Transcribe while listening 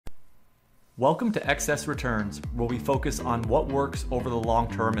Welcome to Excess Returns, where we focus on what works over the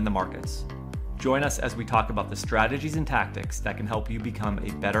long term in the markets. Join us as we talk about the strategies and tactics that can help you become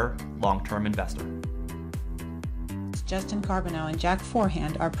a better long-term investor. Justin Carbonell and Jack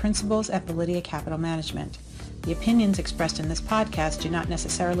Forehand are principals at Validia Capital Management. The opinions expressed in this podcast do not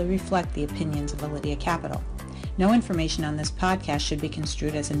necessarily reflect the opinions of Validia Capital. No information on this podcast should be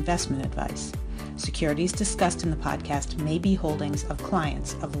construed as investment advice. Securities discussed in the podcast may be holdings of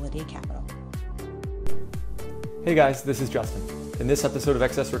clients of Validia Capital. Hey guys, this is Justin. In this episode of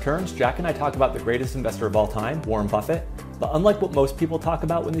Excess Returns, Jack and I talk about the greatest investor of all time, Warren Buffett. But unlike what most people talk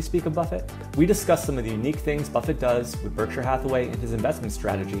about when they speak of Buffett, we discuss some of the unique things Buffett does with Berkshire Hathaway and his investment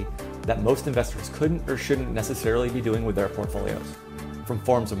strategy that most investors couldn't or shouldn't necessarily be doing with their portfolios. From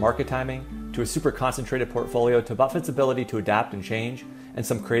forms of market timing, to a super concentrated portfolio, to Buffett's ability to adapt and change, and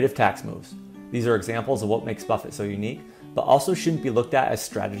some creative tax moves. These are examples of what makes Buffett so unique, but also shouldn't be looked at as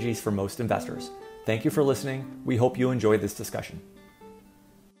strategies for most investors. Thank you for listening. We hope you enjoyed this discussion.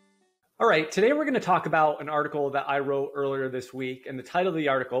 All right, today we're going to talk about an article that I wrote earlier this week. And the title of the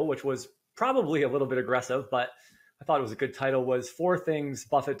article, which was probably a little bit aggressive, but I thought it was a good title, was 4 Things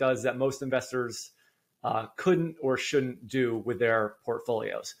Buffett Does That Most Investors Couldn't or Shouldn't Do with Their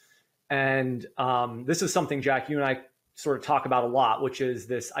Portfolios. And this is something, Jack, you and I sort of talk about a lot, which is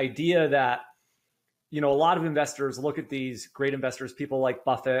this idea that a lot of investors look at these great investors, people like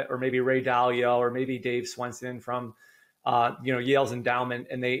Buffett or maybe Ray Dalio or maybe Dave Swensen from, Yale's endowment,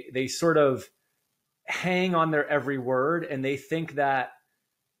 and they sort of hang on their every word, and they think that,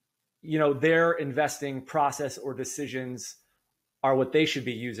 their investing process or decisions are what they should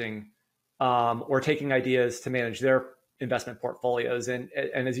be using, or taking ideas to manage their investment portfolios. And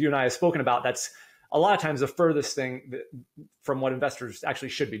as you and I have spoken about, that's a lot of times the furthest thing from what investors actually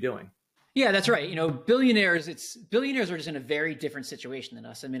should be doing. Yeah, that's right. Billionaires are just in a very different situation than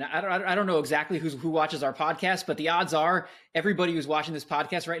us. I mean, I don't know exactly who watches our podcast, but the odds are everybody who's watching this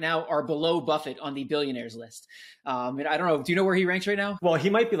podcast right now are below Buffett on the billionaires list. I don't know. Do you know where he ranks right now? Well, he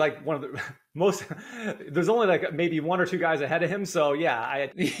might be like one of the most, there's only like maybe 1 or 2 guys ahead of him. So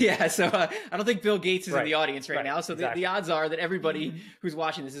yeah. So I don't think Bill Gates is in the audience right now. So exactly. The odds are that everybody who's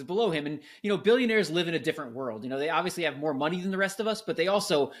watching this is below him. And, billionaires live in a different world. They obviously have more money than the rest of us, but they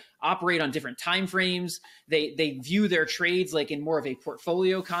also operate on different time frames. They view their trades like in more of a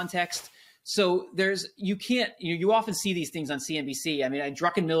portfolio context. So you often see these things on CNBC. I mean,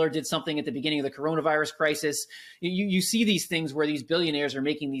 Druckenmiller did something at the beginning of the coronavirus crisis. You see these things where these billionaires are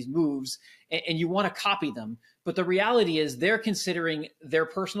making these moves and you want to copy them. But the reality is they're considering their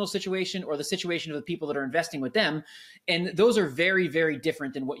personal situation or the situation of the people that are investing with them. And those are very, very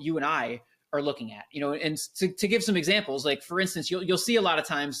different than what you and I are looking at, and to give some examples, like for instance, you'll see a lot of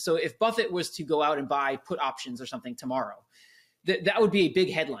times. So if Buffett was to go out and buy put options or something tomorrow, that would be a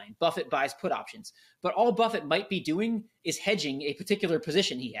big headline. Buffett buys put options, but all Buffett might be doing is hedging a particular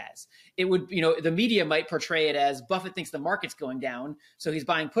position he has. It would, the media might portray it as Buffett thinks the market's going down, so he's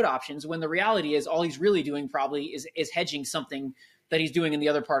buying put options, when the reality is all he's really doing probably is hedging something that he's doing in the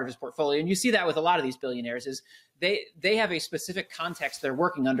other part of his portfolio. And you see that with a lot of these billionaires is they have a specific context they're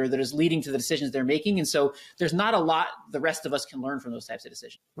working under that is leading to the decisions they're making. And so there's not a lot the rest of us can learn from those types of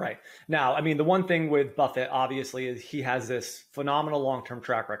decisions. Right. Now, I mean, the one thing with Buffett, obviously, is he has this phenomenal long-term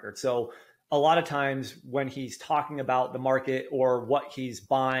track record. So a lot of times when he's talking about the market or what he's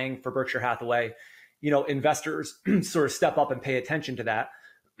buying for Berkshire Hathaway, investors sort of step up and pay attention to that.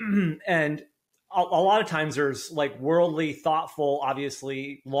 And a lot of times there's like worldly, thoughtful,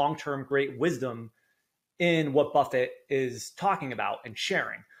 obviously long-term great wisdom in what Buffett is talking about and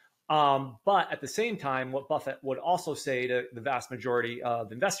sharing. But at the same time, what Buffett would also say to the vast majority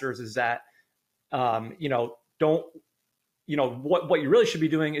of investors is that, what you really should be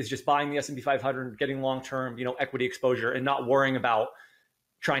doing is just buying the S&P 500, getting long-term, equity exposure and not worrying about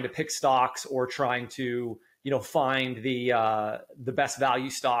trying to pick stocks or trying to, find the best value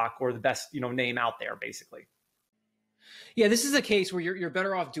stock or the best, name out there, basically. Yeah, this is a case where you're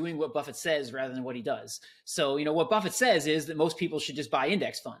better off doing what Buffett says rather than what he does. So, what Buffett says is that most people should just buy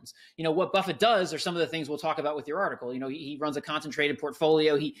index funds. What Buffett does are some of the things we'll talk about with your article. He runs a concentrated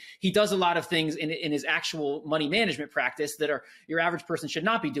portfolio. He does a lot of things in his actual money management practice that are your average person should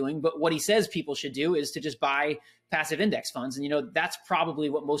not be doing. But what he says people should do is to just buy passive index funds. And, that's probably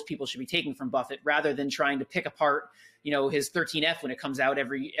what most people should be taking from Buffett rather than trying to pick apart his 13F when it comes out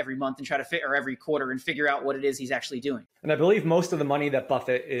every month and try to fit, or every quarter, and figure out what it is he's actually doing. And I believe most of the money that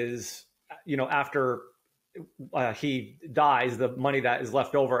Buffett is, after he dies, the money that is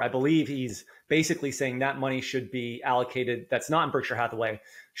left over, I believe he's basically saying that money should be allocated, that's not in Berkshire Hathaway,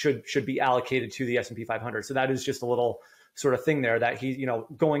 should be allocated to the S&P 500. So that is just a little sort of thing there that he's,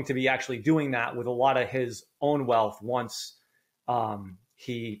 going to be actually doing that with a lot of his own wealth once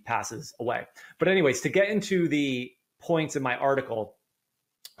he passes away. But anyways, to get into the points in my article,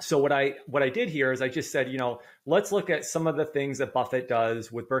 so what I did here is I just said, let's look at some of the things that Buffett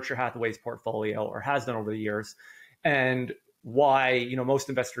does with Berkshire Hathaway's portfolio or has done over the years, and why, most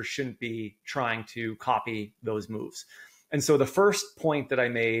investors shouldn't be trying to copy those moves. And so the first point that I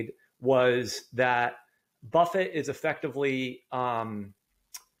made was that Buffett is effectively,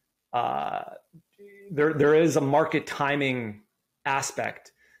 there is a market timing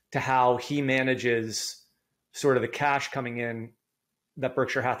aspect to how he manages sort of the cash coming in that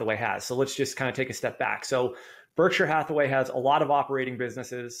Berkshire Hathaway has. So let's just kind of take a step back. So Berkshire Hathaway has a lot of operating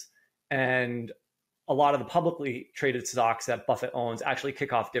businesses, and a lot of the publicly traded stocks that Buffett owns actually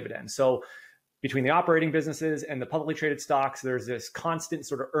kick off dividends. So between the operating businesses and the publicly traded stocks, there's this constant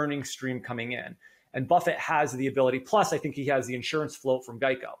sort of earning stream coming in. And Buffett has the ability, plus I think he has the insurance float from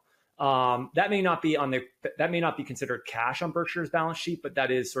Geico. That may not be considered cash on Berkshire's balance sheet, but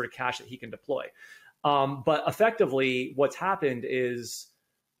that is sort of cash that he can deploy. But effectively, what's happened is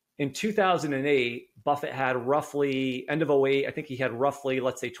in 2008, Buffett had roughly, end of 2008, I think he had roughly,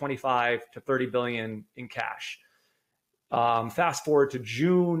 let's say 25 to 30 billion in cash. Fast forward to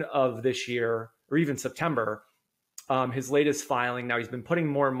June of this year, or even September, his latest filing, now he's been putting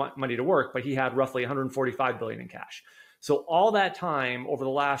more money to work, but he had roughly 145 billion in cash. So all that time over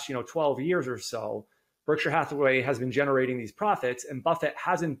the last, 12 years or so, Berkshire Hathaway has been generating these profits, and Buffett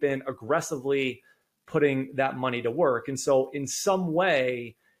hasn't been aggressively putting that money to work. And so in some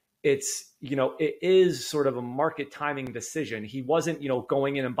way, it's, it is sort of a market timing decision. He wasn't,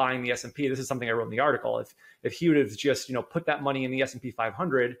 going in and buying the S&P. This is something I wrote in the article. If he would have just, put that money in the S&P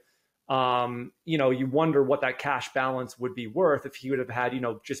 500, you wonder what that cash balance would be worth if he would have had,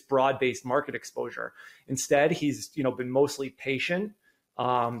 just broad-based market exposure. Instead, he's, been mostly patient.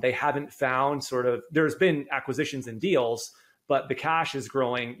 They haven't found there's been acquisitions and deals, but the cash is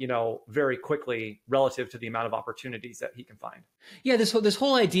growing, very quickly relative to the amount of opportunities that he can find. Yeah, this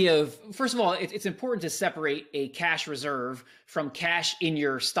whole idea of, first of all, it's important to separate a cash reserve from cash in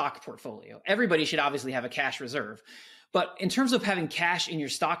your stock portfolio. Everybody should obviously have a cash reserve. But in terms of having cash in your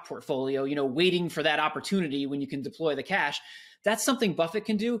stock portfolio, waiting for that opportunity when you can deploy the cash, that's something Buffett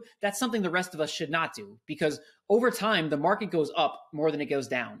can do. That's something the rest of us should not do, because over time, the market goes up more than it goes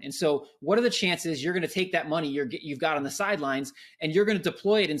down. And so what are the chances you're going to take that money you've got on the sidelines and you're going to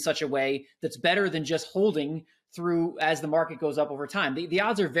deploy it in such a way that's better than just holding through as the market goes up over time? The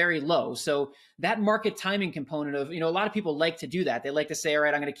odds are very low. So that market timing component of, a lot of people like to do that. They like to say, all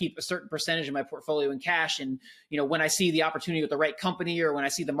right, I'm going to keep a certain percentage of my portfolio in cash. And, when I see the opportunity with the right company, or when I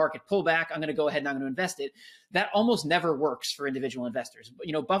see the market pull back, I'm going to go ahead and I'm going to invest it. That almost never works for individual investors.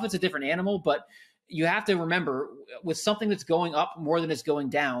 But, Buffett's a different animal, but you have to remember, with something that's going up more than it's going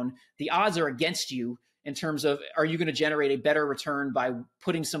down, the odds are against you in terms of, are you going to generate a better return by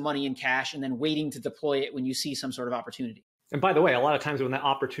putting some money in cash and then waiting to deploy it when you see some sort of opportunity? And by the way, a lot of times when that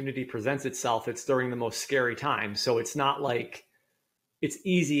opportunity presents itself, it's during the most scary time. So it's not like it's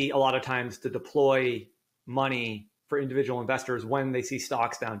easy a lot of times to deploy money for individual investors when they see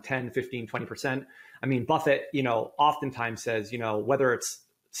stocks down 10, 15, 20%. I mean, Buffett, oftentimes says, whether it's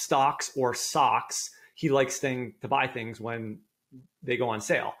stocks or socks, he likes to buy things when they go on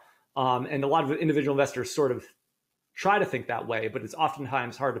sale. And a lot of individual investors sort of try to think that way, but it's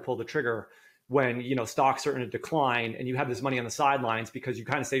oftentimes hard to pull the trigger when, stocks are in a decline and you have this money on the sidelines, because you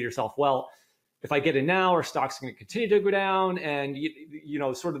kind of say to yourself, well, if I get in now, are stocks going to continue to go down? And,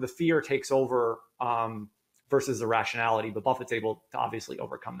 sort of the fear takes over versus the rationality, but Buffett's able to obviously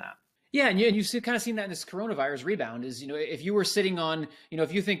overcome that. Yeah, and you've kind of seen that in this coronavirus rebound is, if you were sitting on,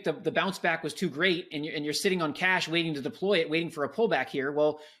 if you think the bounce back was too great and you're sitting on cash waiting to deploy it, waiting for a pullback here,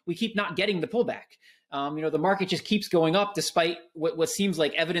 well, we keep not getting the pullback. The market just keeps going up despite what seems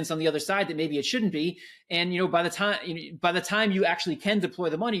like evidence on the other side that maybe it shouldn't be. And, by the time you actually can deploy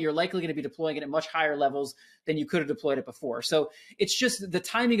the money, you're likely going to be deploying it at much higher levels than you could have deployed it before. So it's just the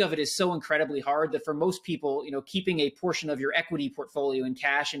timing of it is so incredibly hard that for most people, keeping a portion of your equity portfolio in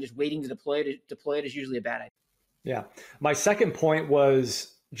cash and just waiting to deploy it is usually a bad idea. Yeah. My second point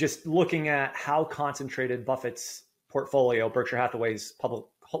was just looking at how concentrated Buffett's portfolio, Berkshire Hathaway's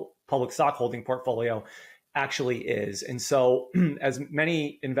public stock holding portfolio, actually is. And so as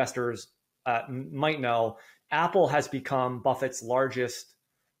many investors might know, Apple has become Buffett's largest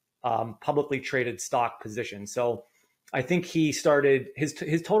publicly traded stock position. So I think he started his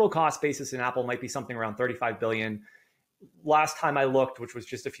total cost basis in Apple might be something around 35 billion. Last time I looked, which was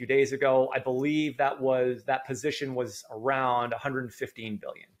just a few days ago, I believe that position was around 115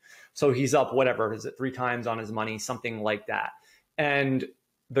 billion. So he's up, whatever, is it 3 times on his money, something like that. And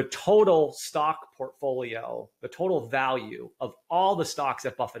the total stock portfolio, the total value of all the stocks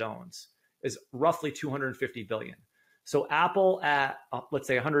that Buffett owns is roughly 250 billion. So Apple at, let's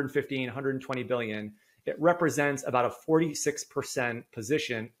say 115, 120 billion, it represents about a 46%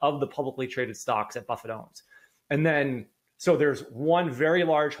 position of the publicly traded stocks that Buffett owns. And then, so there's one very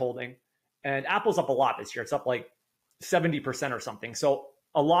large holding, and Apple's up a lot this year. It's up like 70% or something. So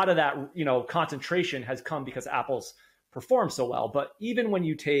a lot of that, concentration has come because Apple's performed so well. But even when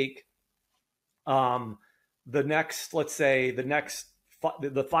you take the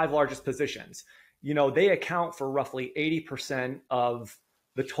the 5 largest positions, they account for roughly 80% of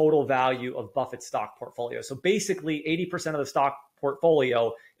the total value of Buffett's stock portfolio. So basically 80% of the stock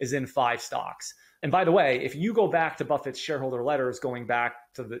portfolio is in 5 stocks. And by the way, if you go back to Buffett's shareholder letters going back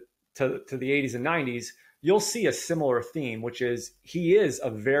to the 80s and 90s, you'll see a similar theme, which is he is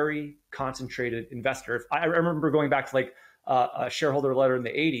a very concentrated investor. I remember going back to like a shareholder letter in the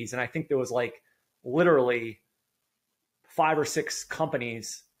 80s, and I think there was like literally 5 or 6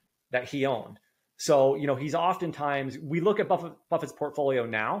 companies that he owned. So, he's oftentimes, we look at Buffett's portfolio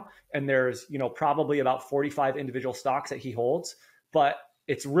now, and there's, probably about 45 individual stocks that he holds, but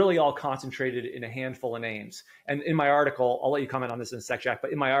it's really all concentrated in a handful of names. And in my article, I'll let you comment on this in a sec, Jack,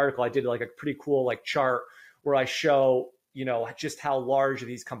 but in my article, I did like a pretty cool like chart where I show, just how large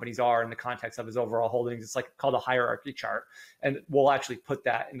these companies are in the context of his overall holdings. It's like called a hierarchy chart. And we'll actually put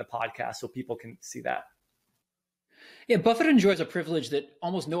that in the podcast so people can see that. Yeah, Buffett enjoys a privilege that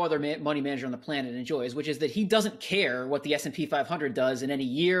almost no other money manager on the planet enjoys, which is that he doesn't care what the S&P 500 does in any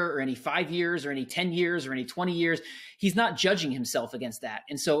year or any 5 years or any 10 years or any 20 years. He's not judging himself against that.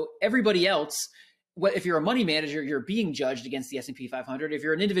 And so everybody else, if you're a money manager, you're being judged against the S&P 500. If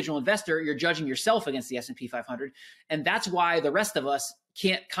you're an individual investor, you're judging yourself against the S&P 500. And that's why the rest of us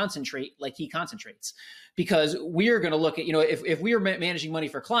can't concentrate like he concentrates, because we're going to look at, if we are managing money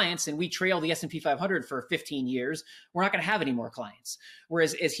for clients and we trail the S&P 500 for 15 years, we're not going to have any more clients.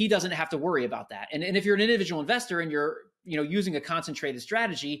 Whereas he doesn't have to worry about that. And if you're an individual investor and you're, using a concentrated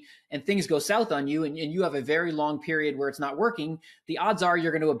strategy and things go south on you and you have a very long period where it's not working, the odds are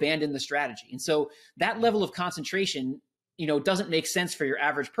you're going to abandon the strategy. And so that level of concentration, doesn't make sense for your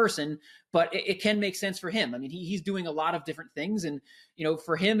average person, but it can make sense for him. I mean, he's doing a lot of different things. And,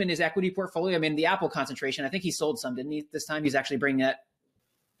 for him and his equity portfolio, I mean, the Apple concentration, I think he sold some, didn't he? This time he's actually bringing that.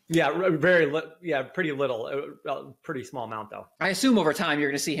 Yeah, pretty little, pretty small amount though. I assume over time you're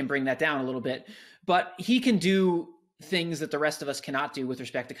going to see him bring that down a little bit, but he can do things that the rest of us cannot do with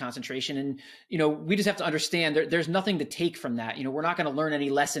respect to concentration. And, we just have to understand there's nothing to take from that. We're not going to learn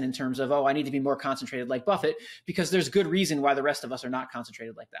any lesson in terms of, I need to be more concentrated like Buffett, because there's good reason why the rest of us are not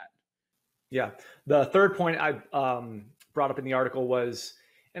concentrated like that. Yeah. The third point I brought up in the article was,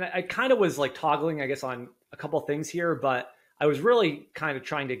 and I kind of was like toggling, I guess, on a couple of things here, but I was really kind of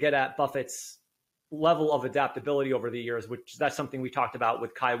trying to get at Buffett's level of adaptability over the years, which that's something we talked about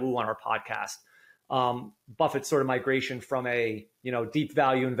with Kai Wu on our podcast. Buffett's sort of migration from a, deep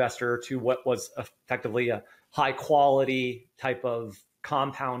value investor to what was effectively a high quality type of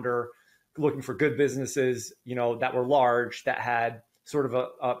compounder looking for good businesses, that were large, that had sort of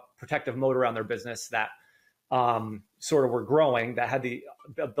a protective moat around their business, that sort of were growing, that had the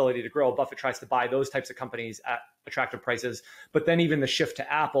ability to grow. Buffett tries to buy those types of companies at attractive prices. But then even the shift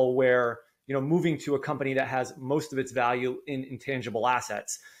to Apple, where, moving to a company that has most of its value in intangible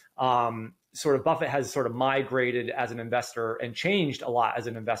assets, sort of Buffett has sort of migrated as an investor and changed a lot as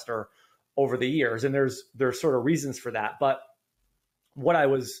an investor over the years. And there's sort of reasons for that. But what I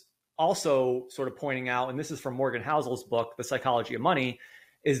was also sort of pointing out, and this is from Morgan Housel's book, The Psychology of Money,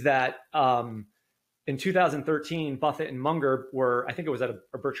 is that in 2013, Buffett and Munger were, I think it was at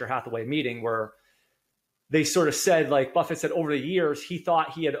a Berkshire Hathaway meeting, where they sort of said, like Buffett said, over the years, he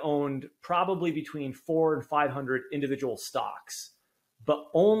thought he had owned probably between 400 and 500 individual stocks, but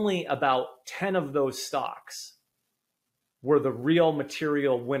only about 10 of those stocks were the real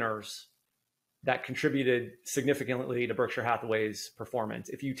material winners that contributed significantly to Berkshire Hathaway's performance.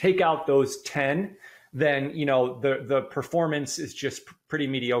 If you take out those 10, then the performance is just pretty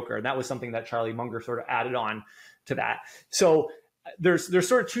mediocre. And that was something that Charlie Munger sort of added on to that. So there's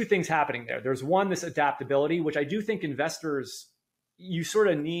sort of two things happening there. There's one, this adaptability, which I do think investors, you sort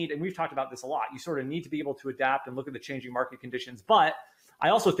of need, and we've talked about this a lot, you sort of need to be able to adapt and look at the changing market conditions. But I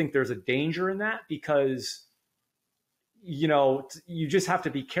also think there's a danger in that, because, you just have to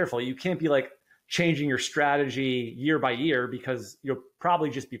be careful. You can't be like changing your strategy year by year, because you'll probably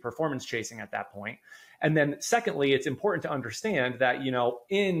just be performance chasing at that point. And then secondly, it's important to understand that,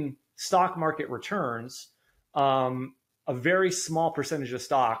 in stock market returns, a very small percentage of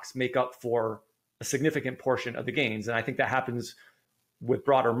stocks make up for a significant portion of the gains. And I think that happens with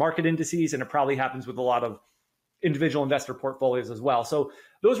broader market indices, and it probably happens with a lot of individual investor portfolios as well. So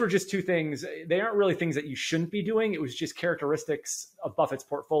those were just two things. They aren't really things that you shouldn't be doing. It was just characteristics of Buffett's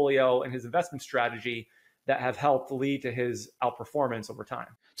portfolio and his investment strategy that have helped lead to his outperformance over time.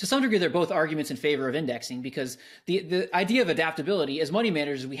 To some degree, they're both arguments in favor of indexing, because the idea of adaptability, as money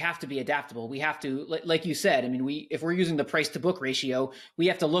managers, we have to be adaptable. We have to, like you said, I mean, if we're using the price to book ratio, we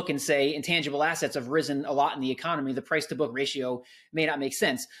have to look and say intangible assets have risen a lot in the economy. The price to book ratio may not make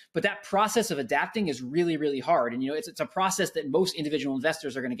sense, but that process of adapting is really, really hard. And, it's a process that most individual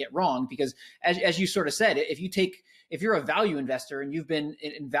investors are going to get wrong, because as you sort of said, if you're a value investor and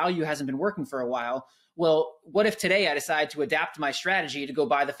and value hasn't been working for a while, well, what if today I decide to adapt my strategy to go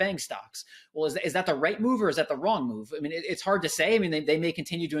buy the FANG stocks? Well, is that the right move or is that the wrong move? I mean, it's hard to say. I mean, they may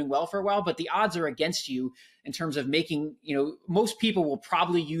continue doing well for a while, but the odds are against you in terms of making, most people will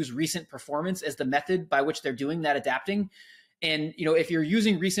probably use recent performance as the method by which they're doing that adapting. And, if you're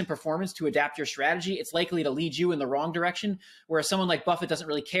using recent performance to adapt your strategy, it's likely to lead you in the wrong direction, whereas someone like Buffett doesn't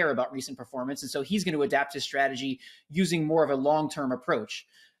really care about recent performance. And so he's going to adapt his strategy using more of a long-term approach.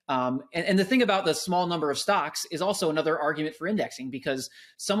 And the thing about the small number of stocks is also another argument for indexing, because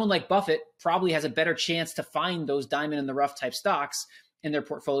someone like Buffett probably has a better chance to find those diamond in the rough type stocks in their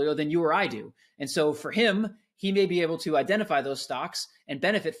portfolio than you or I do. And so for him, he may be able to identify those stocks and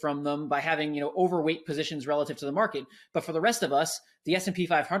benefit from them by having, overweight positions relative to the market. But for the rest of us, the S&P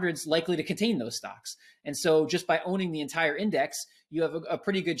 500 is likely to contain those stocks. And so just by owning the entire index, you have a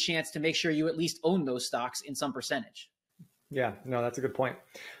pretty good chance to make sure you at least own those stocks in some percentage. Yeah, no, that's a good point.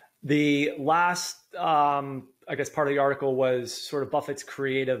 The last, part of the article was sort of Buffett's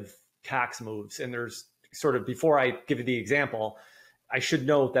creative tax moves. And there's sort of, before I give you the example, I should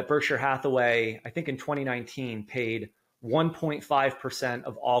note that Berkshire Hathaway, I think in 2019, paid 1.5%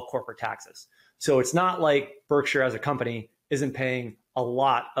 of all corporate taxes. So it's not like Berkshire as a company isn't paying a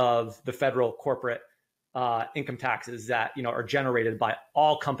lot of the federal corporate income taxes that are generated by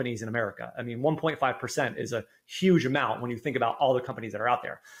all companies in America. I mean, 1.5% is a huge amount when you think about all the companies that are out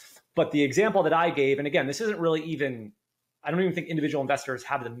there. But the example that I gave, and again, this isn't really I don't even think individual investors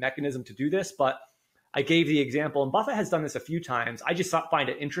have the mechanism to do this, but I gave the example, and Buffett has done this a few times. I just find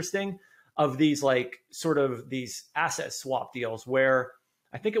it interesting, of these these asset swap deals where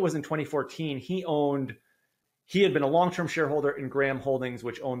I think it was in 2014, he had been a long-term shareholder in Graham Holdings,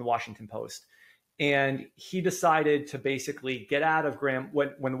 which owned the Washington Post. And he decided to basically get out of Graham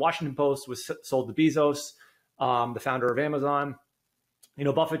when the Washington Post was sold to Bezos, the founder of Amazon.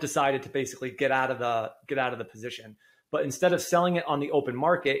 Buffett decided to basically get out of the position. But instead of selling it on the open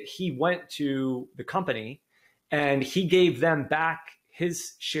market, he went to the company and he gave them back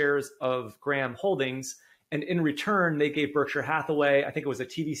his shares of Graham Holdings. And in return, they gave Berkshire Hathaway, I think it was a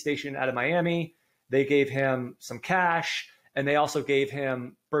TV station out of Miami, they gave him some cash, and they also gave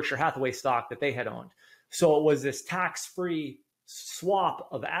him Berkshire Hathaway stock that they had owned. So it was this tax-free swap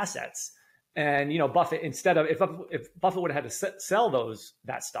of assets. And, Buffett, instead of, if Buffett would have had to sell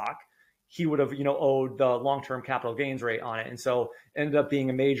that stock, he would have, owed the long-term capital gains rate on it. And so ended up being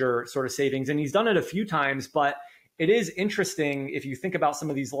a major sort of savings. And he's done it a few times, but it is interesting if you think about some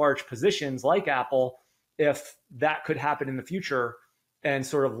of these large positions like Apple, if that could happen in the future and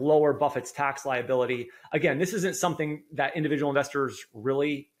sort of lower Buffett's tax liability. Again, this isn't something that individual investors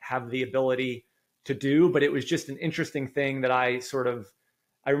really have the ability to do, but it was just an interesting thing that I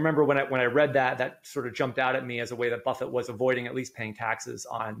remember when I read that sort of jumped out at me as a way that Buffett was avoiding at least paying taxes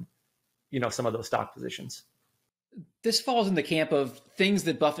on, some of those stock positions. This falls in the camp of things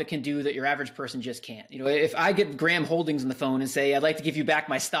that Buffett can do that your average person just can't. If I get Graham Holdings on the phone and say, I'd like to give you back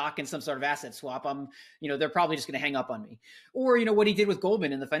my stock in some sort of asset swap, they're probably just going to hang up on me. Or, what he did with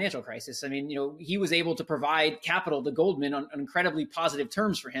Goldman in the financial crisis. I mean, he was able to provide capital to Goldman on incredibly positive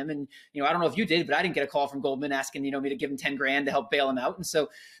terms for him. And, I don't know if you did, but I didn't get a call from Goldman asking, me to give him 10 grand to help bail him out. And so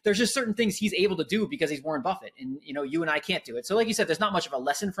there's just certain things he's able to do because he's Warren Buffett, and, you and I can't do it. So like you said, there's not much of a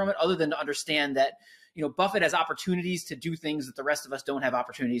lesson from it other than to understand that, Buffett has opportunities to do things that the rest of us don't have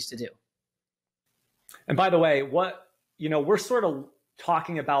opportunities to do. And by the way, we're sort of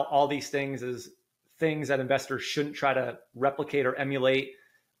talking about all these things as things that investors shouldn't try to replicate or emulate,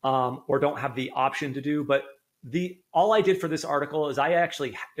 or don't have the option to do. But all I did for this article is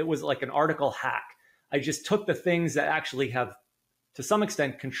it was like an article hack. I just took the things that actually have, to some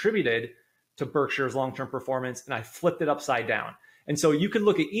extent, contributed to Berkshire's long-term performance, and I flipped it upside down. And so you could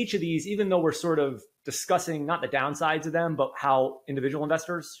look at each of these, even though we're sort of discussing not the downsides of them, but how individual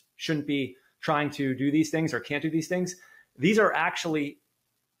investors shouldn't be trying to do these things or can't do these things. These are actually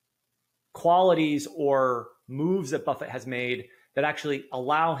qualities or moves that Buffett has made that actually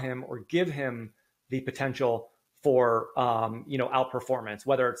allow him or give him the potential for, outperformance,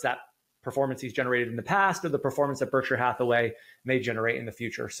 whether it's that performance he's generated in the past or the performance that Berkshire Hathaway may generate in the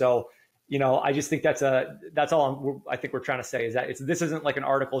future. So, I just think that's all I think we're trying to say is that this isn't like an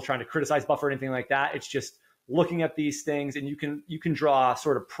article trying to criticize Buffett or anything like that. It's just looking at these things, and you can draw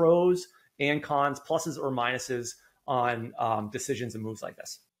sort of pros and cons, pluses or minuses on decisions and moves like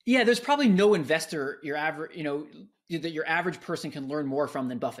this. Yeah, there's probably no investor that your average person can learn more from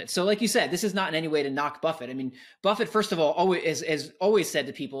than Buffett. So like you said, this is not in any way to knock Buffett. I mean, Buffett, first of all, has always said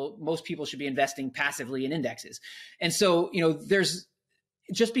to people, most people should be investing passively in indexes. And so,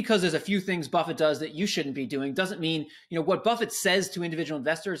 just because there's a few things Buffett does that you shouldn't be doing doesn't mean, what Buffett says to individual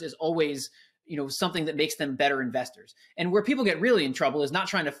investors is always, something that makes them better investors. And where people get really in trouble is not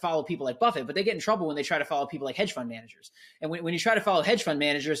trying to follow people like Buffett, but they get in trouble when they try to follow people like hedge fund managers. And when you try to follow hedge fund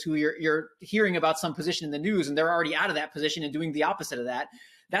managers who you're hearing about some position in the news and they're already out of that position and doing the opposite of that,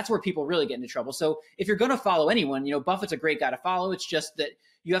 that's where people really get into trouble. So if you're going to follow anyone, Buffett's a great guy to follow. It's just that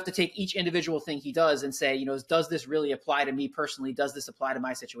you have to take each individual thing he does and say, does this really apply to me personally? Does this apply to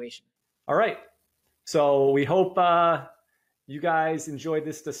my situation? All right. So we hope you guys enjoyed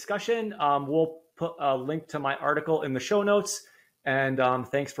this discussion. We'll put a link to my article in the show notes. And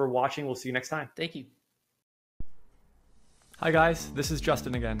thanks for watching. We'll see you next time. Thank you. Hi guys, this is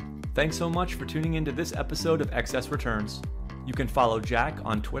Justin again. Thanks so much for tuning into this episode of Excess Returns. You can follow Jack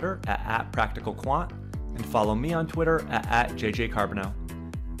on Twitter at @PracticalQuant and follow me on Twitter at JJCarboneau.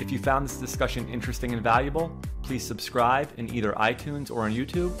 If you found this discussion interesting and valuable, please subscribe in either iTunes or on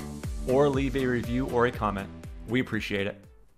YouTube, or leave a review or a comment. We appreciate it.